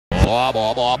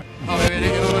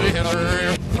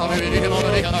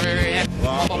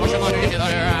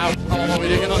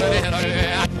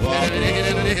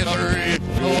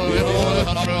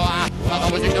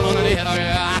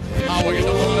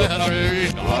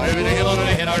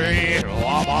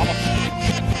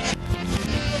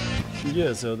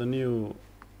Yeah, so the new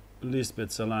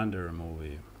Lisbeth Salander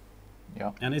movie.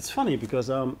 Yeah. And it's funny because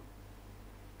I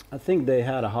think they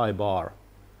had a high bar,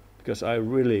 because I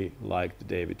really liked the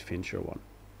David Fincher one.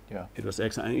 Yeah. It was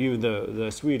excellent. And even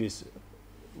the Swedish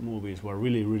movies were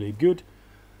really, really good.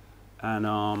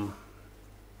 And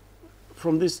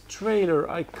from this trailer,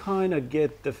 I kind of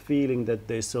get the feeling that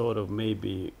they sort of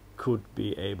maybe could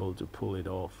be able to pull it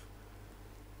off,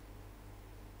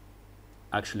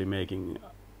 actually making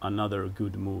another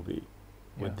good movie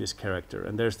with this character.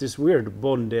 And there's this weird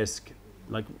Bond-esque,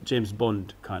 like James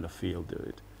Bond kind of feel to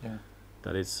it. Yeah.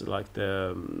 That it's like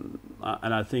the,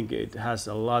 and I think it has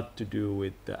a lot to do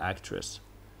with the actress,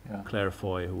 Claire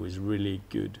Foy, who is really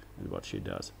good at what she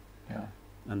does. Yeah.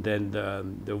 And then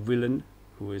the villain,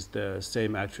 who is the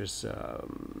same actress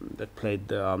that played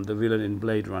the villain in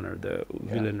Blade Runner, the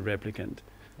villain replicant.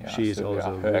 Yeah, she is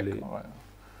also really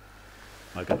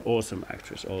like an awesome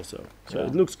actress also. So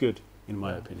it looks good, in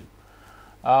my opinion.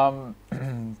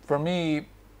 For me,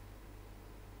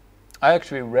 I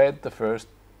actually read the first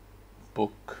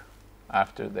book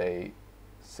after they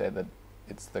said that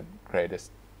it's the greatest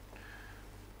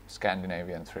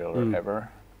Scandinavian thriller ever,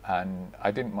 and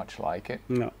I didn't much like it.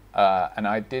 No. And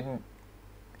I didn't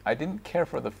care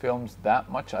for the films that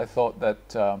much. I thought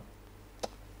that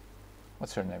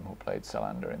what's her name who played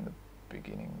Salander in the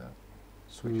beginning, the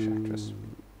Swedish actress?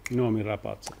 Noomi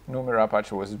Rapace. Noomi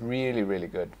Rapace was really, really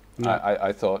good.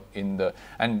 I thought and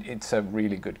it's a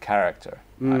really good character.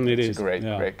 It's a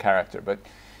great character.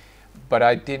 But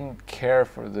I didn't care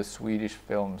for the Swedish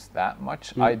films that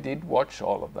much. I did watch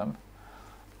all of them.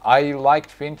 I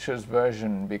liked Fincher's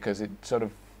version because it sort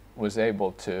of was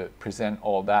able to present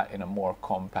all that in a more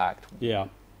compact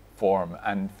form.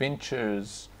 And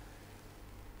Fincher's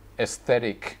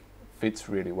aesthetic fits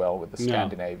really well with the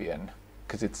Scandinavian,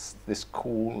 because it's this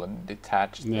cool and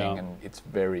detached thing, and it's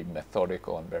very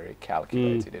methodical and very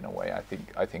calculated in a way.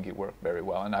 I think it worked very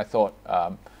well, and I thought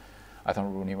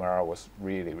Rooney Mara was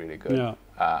really, really good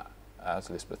as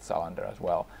Lisbeth Salander as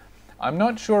well. I'm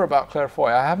not sure about Claire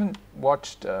Foy. I haven't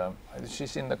watched.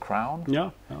 She's in The Crown.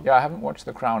 Yeah, I haven't watched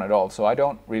The Crown at all, so I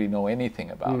don't really know anything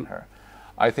about her.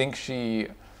 I think she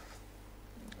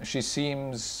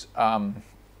seems.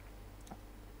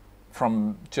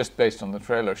 From just based on the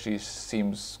trailer, she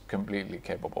seems completely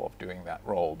capable of doing that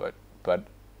role, but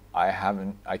I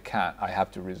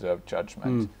have to reserve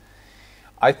judgment.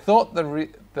 I thought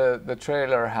the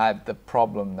trailer had the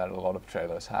problem that a lot of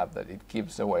trailers have, that it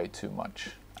gives away too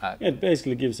much. It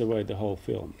basically gives away the whole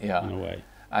film in a way.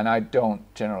 And I don't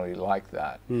generally like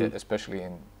that, especially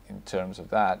in terms of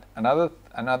that.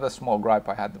 Another small gripe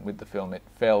I had with the film, it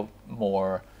felt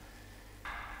more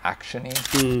actiony,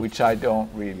 which I don't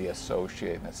really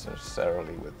associate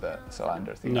necessarily with the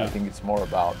Salander thing. I think it's more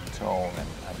about tone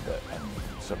and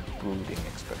sort of brooding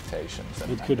expectations.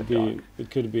 And it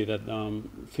could be that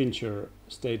Fincher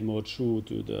stayed more true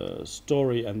to the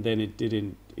story, and then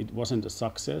it wasn't a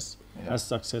success, as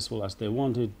successful as they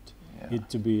wanted it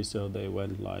to be. So they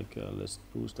went like, let's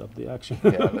boost up the action.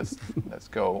 let's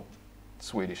go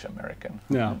Swedish American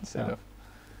instead of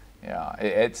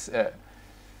it's.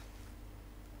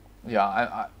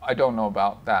 I don't know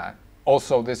about that.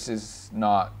 Also, this is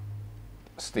not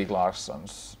Stieg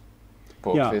Larsson's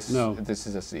book. This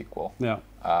is a sequel.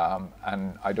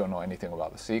 And I don't know anything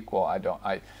about the sequel. I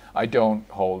don't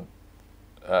hold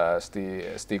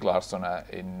Stieg Larsson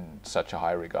in such a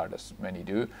high regard as many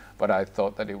do. But I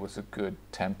thought that it was a good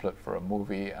template for a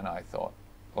movie, and I thought,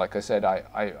 like I said,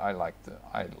 I like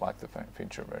the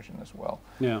Fincher version as well.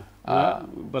 Yeah,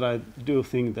 but I do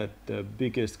think that the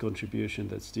biggest contribution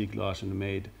that Stieg Larsson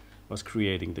made was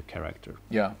creating the character.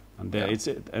 Yeah, and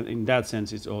and in that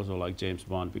sense, it's also like James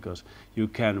Bond, because you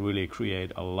can really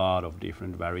create a lot of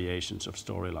different variations of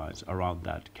storylines around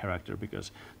that character,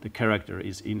 because the character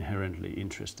is inherently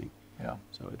interesting. Yeah,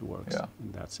 so it works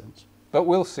in that sense. But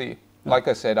we'll see. Like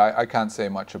I said, I can't say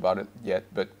much about it yet,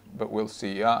 but we'll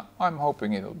see. I'm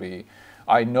hoping it'll be.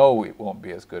 I know it won't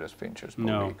be as good as Fincher's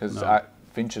movie, because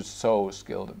Fincher's so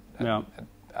skilled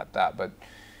at that.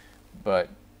 But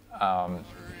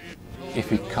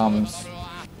if it comes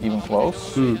even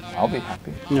close, I'll be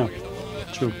happy. Yeah,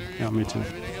 true. Yeah, me too.